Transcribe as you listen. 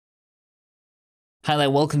Hi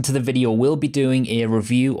there, welcome to the video. We'll be doing a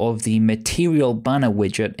review of the MaterialBanner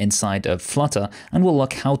widget inside of Flutter, and we'll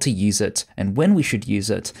look how to use it and when we should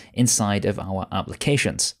use it inside of our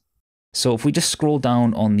applications. So if we just scroll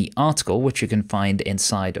down on the article, which you can find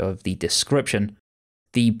inside of the description,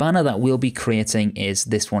 the banner that we'll be creating is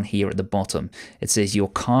this one here at the bottom. It says your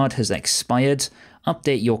card has expired,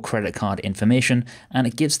 update your credit card information, and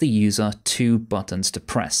it gives the user two buttons to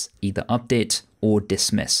press, either update or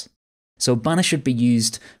dismiss. So banner should be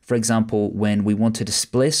used, for example, when we want to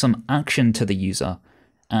display some action to the user,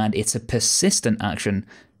 and it's a persistent action,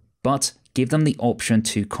 but give them the option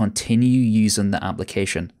to continue using the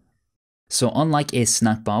application. So unlike a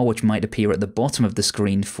SnackBar, which might appear at the bottom of the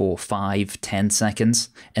screen for 5-10 seconds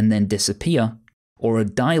and then disappear, or a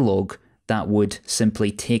dialog that would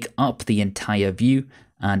simply take up the entire view,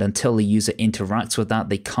 and until the user interacts with that,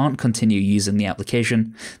 they can't continue using the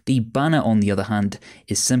application. The banner, on the other hand,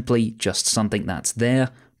 is simply just something that's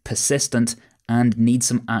there, persistent, and needs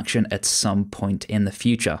some action at some point in the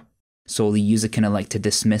future. So the user can elect to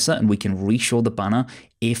dismiss it, and we can reshow the banner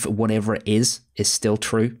if whatever it is still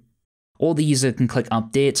true. Or the user can click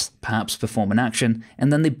update, perhaps perform an action,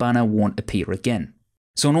 and then the banner won't appear again.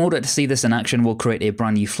 So in order to see this in action, we'll create a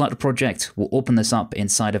brand new Flutter project, we'll open this up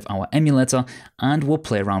inside of our emulator, and we'll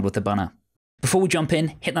play around with the banner. Before we jump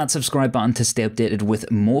in, hit that subscribe button to stay updated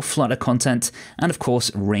with more Flutter content, and of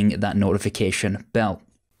course ring that notification bell.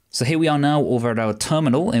 So here we are now over at our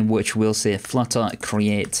terminal, in which we'll say Flutter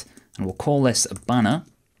create, and we'll call this a banner.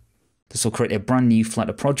 This will create a brand new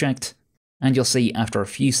Flutter project. And you'll see after a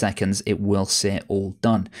few seconds, it will say all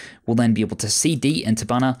done. We'll then be able to CD into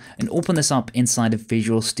banner and open this up inside of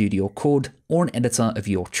Visual Studio Code or an editor of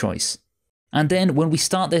your choice. And then when we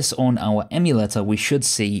start this on our emulator, we should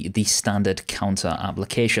see the standard counter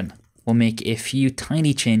application. We'll make a few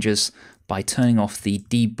tiny changes by turning off the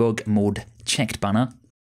debug mode checked banner.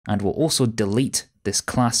 And we'll also delete this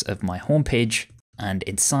class of my homepage. And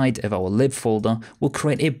inside of our lib folder, we'll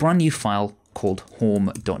create a brand new file called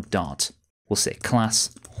home.dart. We'll say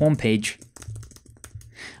class homepage,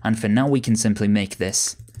 and for now we can simply make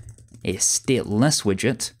this a stateless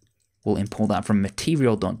widget. We'll import that from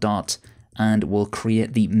material.dart, and we'll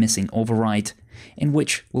create the missing override, in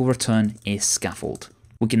which we'll return a scaffold.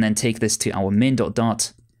 We can then take this to our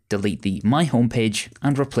main.dart, delete the my homepage,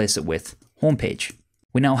 and replace it with homepage.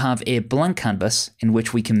 We now have a blank canvas in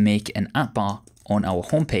which we can make an @bar on our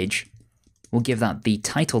homepage. We'll give that the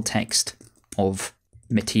title text of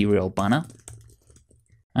MaterialBanner.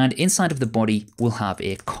 And inside of the body, we'll have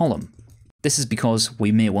a column. This is because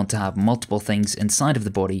we may want to have multiple things inside of the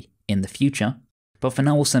body in the future, but for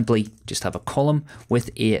now we'll simply just have a column with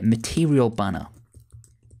a material banner.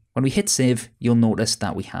 When we hit save, you'll notice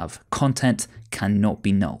that we have content cannot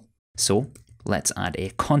be null. So let's add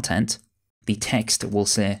a content. The text will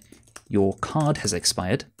say, your card has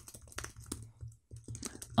expired.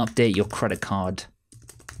 Update your credit card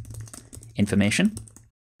information.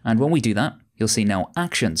 And when we do that, you'll see now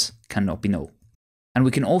actions cannot be null. And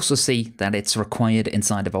we can also see that it's required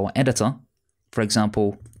inside of our editor, for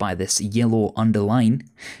example, by this yellow underline.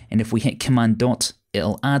 And if we hit command dot,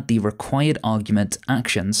 it'll add the required argument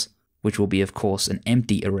actions, which will be, of course, an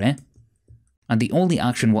empty array. And the only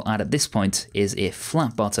action we'll add at this point is a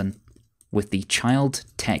flat button with the child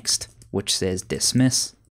text, which says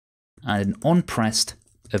dismiss, and an onPressed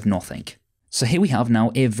of nothing. So here we have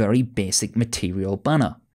now a very basic material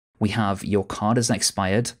banner. We have your card has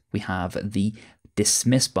expired, we have the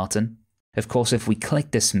dismiss button. Of course, if we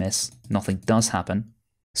click dismiss, nothing does happen.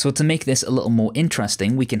 So to make this a little more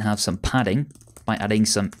interesting, we can have some padding by adding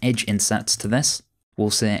some edge insets to this.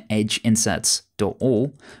 We'll say edge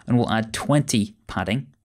insets.all, and we'll add 20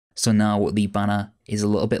 padding. So now the banner is a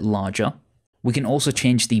little bit larger. We can also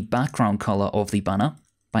change the background color of the banner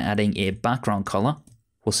by adding a background color.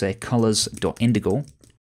 We'll say colors.indigo.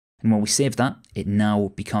 And when we save that, it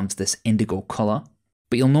now becomes this indigo color.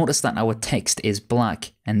 But you'll notice that our text is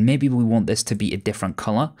black, and maybe we want this to be a different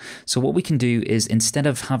color. So what we can do is, instead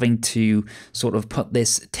of having to sort of put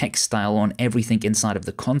this text style on everything inside of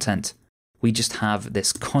the content, we just have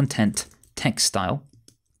this content text style,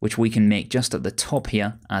 which we can make just at the top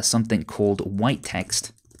here as something called white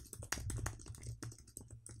text.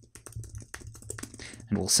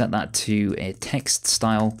 And we'll set that to a text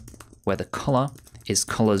style where the color is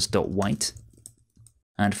colors.white.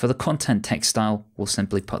 And for the content text style, we'll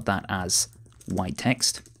simply put that as white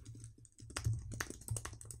text.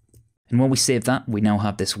 And when we save that, we now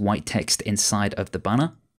have this white text inside of the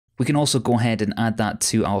banner. We can also go ahead and add that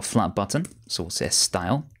to our flat button. So we'll say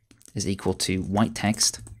style is equal to white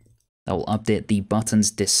text. That will update the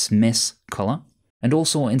button's dismiss color. And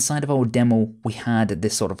also inside of our demo, we had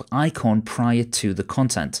this sort of icon prior to the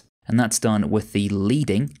content. And that's done with the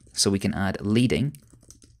leading, so we can add leading.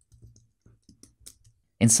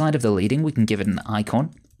 Inside of the leading, we can give it an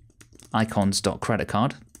icon,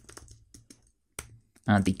 icons.creditcard,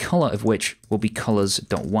 and the color of which will be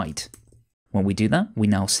colors.white. When we do that, we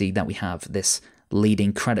now see that we have this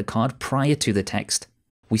leading credit card prior to the text.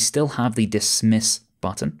 We still have the dismiss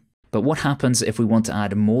button, but what happens if we want to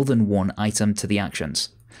add more than one item to the actions?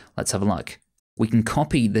 Let's have a look. We can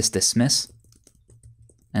copy this dismiss,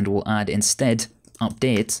 and we'll add instead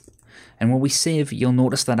update, and when we save, you'll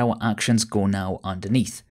notice that our actions go now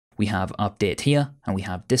underneath. We have update here, and we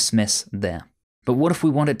have dismiss there. But what if we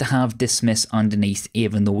wanted to have dismiss underneath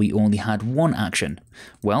even though we only had one action?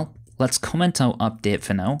 Well, let's comment our update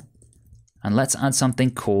for now, and let's add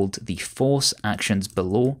something called the force actions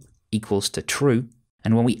below equals to true,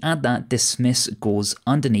 and when we add that, dismiss goes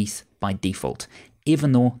underneath by default,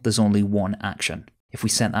 even though there's only one action. If we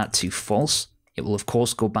set that to false, it will of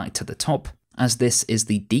course go back to the top, as this is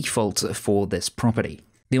the default for this property.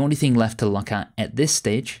 The only thing left to look at this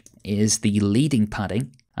stage is the leading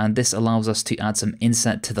padding, and this allows us to add some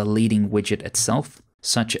inset to the leading widget itself,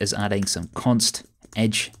 such as adding some const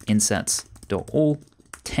edge insets.all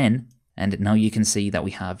 10, and now you can see that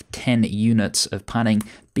we have 10 units of padding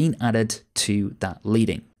being added to that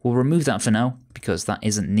leading. We'll remove that for now because that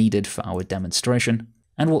isn't needed for our demonstration,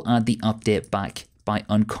 and we'll add the update back by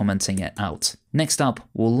uncommenting it out. Next up,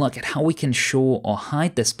 we'll look at how we can show or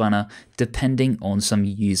hide this banner depending on some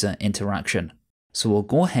user interaction. So we'll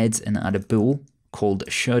go ahead and add a bool called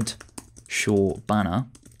should show banner,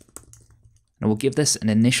 and we'll give this an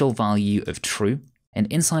initial value of true, and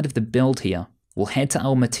inside of the build here, we'll head to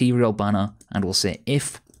our material banner and we'll say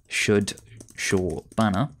if should show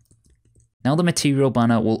banner. Now the material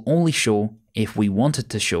banner will only show if we want it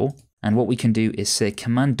to show, and what we can do is say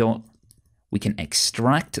command dot, we can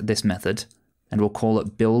extract this method and we'll call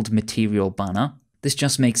it build material banner. This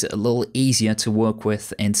just makes it a little easier to work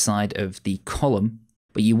with inside of the column,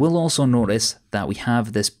 but you will also notice that we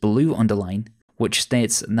have this blue underline which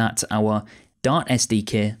states that our Dart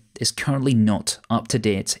SDK is currently not up to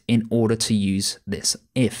date in order to use this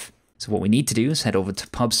if. So what we need to do is head over to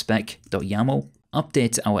pubspec.yaml,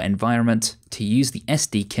 update our environment to use the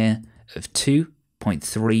SDK of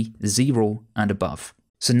 2.30 and above.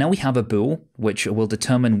 So now we have a bool which will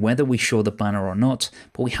determine whether we show the banner or not,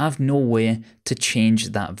 but we have no way to change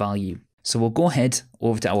that value. So we'll go ahead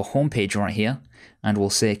over to our home page right here and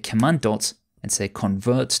we'll say command dot and say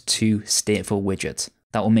convert to stateful widget.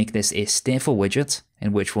 That will make this a stateful widget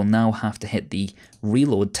in which we'll now have to hit the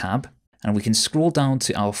reload tab, and we can scroll down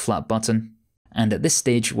to our flat button, and at this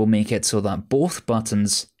stage we'll make it so that both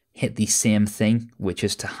buttons hit the same thing, which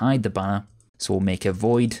is to hide the banner. So we'll make a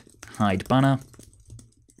void hide banner,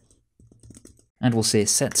 and we'll say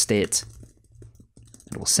set state,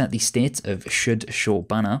 and we'll set the state of should show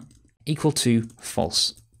banner equal to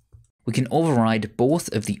false. We can override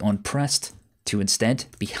both of the onPressed to instead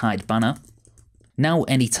be hide banner. Now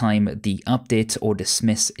anytime the update or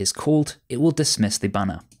dismiss is called, it will dismiss the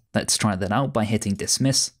banner. Let's try that out by hitting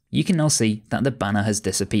dismiss. You can now see that the banner has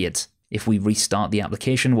disappeared. If we restart the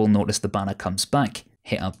application, we'll notice the banner comes back.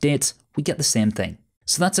 Hit update, we get the same thing.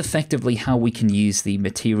 So that's effectively how we can use the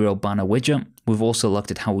MaterialBanner widget. We've also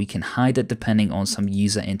looked at how we can hide it depending on some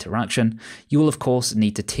user interaction. You will of course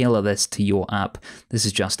need to tailor this to your app. This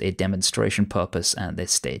is just a demonstration purpose at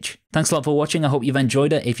this stage. Thanks a lot for watching. I hope you've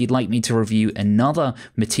enjoyed it. If you'd like me to review another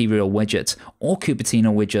Material widget or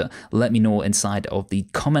Cupertino widget, let me know inside of the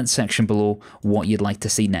comment section below what you'd like to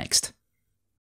see next.